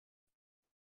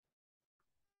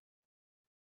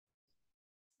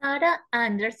Sara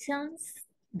Anderson's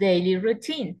daily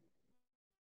routine.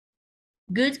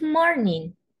 Good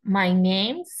morning. My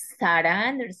name's Sara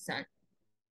Anderson.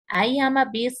 I am a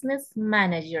business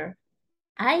manager.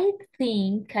 I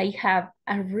think I have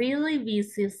a really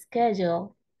busy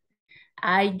schedule.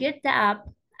 I get up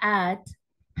at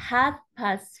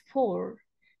 4:30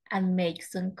 and make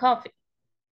some coffee.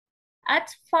 At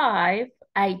 5,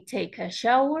 I take a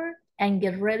shower and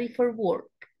get ready for work.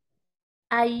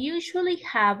 I usually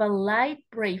have a light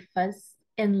breakfast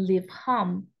and leave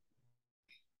home.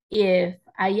 If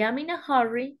I am in a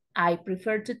hurry, I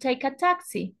prefer to take a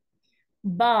taxi.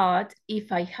 But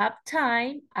if I have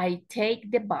time, I take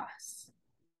the bus.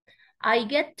 I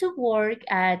get to work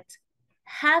at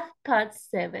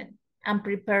 7:30 and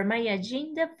prepare my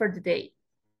agenda for the day.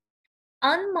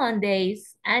 On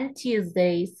Mondays and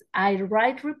Tuesdays, I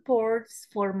write reports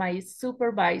for my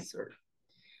supervisor.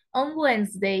 On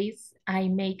Wednesdays, I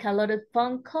make a lot of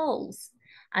phone calls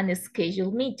and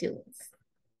schedule meetings.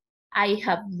 I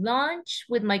have lunch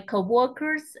with my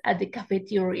coworkers at the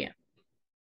cafeteria.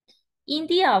 In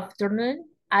the afternoon,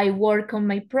 I work on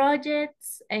my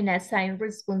projects and assign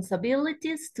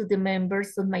responsibilities to the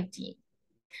members of my team.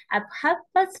 At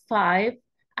 5:30,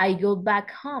 I go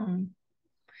back home.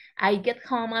 I get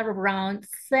home at around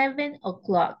 7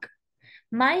 o'clock.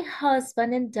 My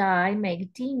husband and I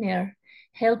make dinner,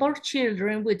 help our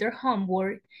children with their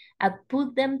homework, and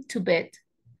put them to bed.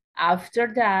 After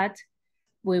that,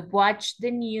 we watch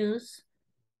the news.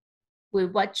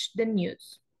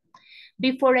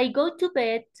 Before I go to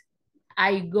bed,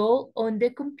 I go on the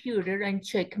computer and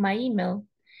check my email.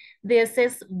 This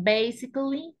is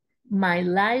basically my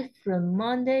life from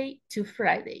Monday to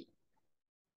Friday.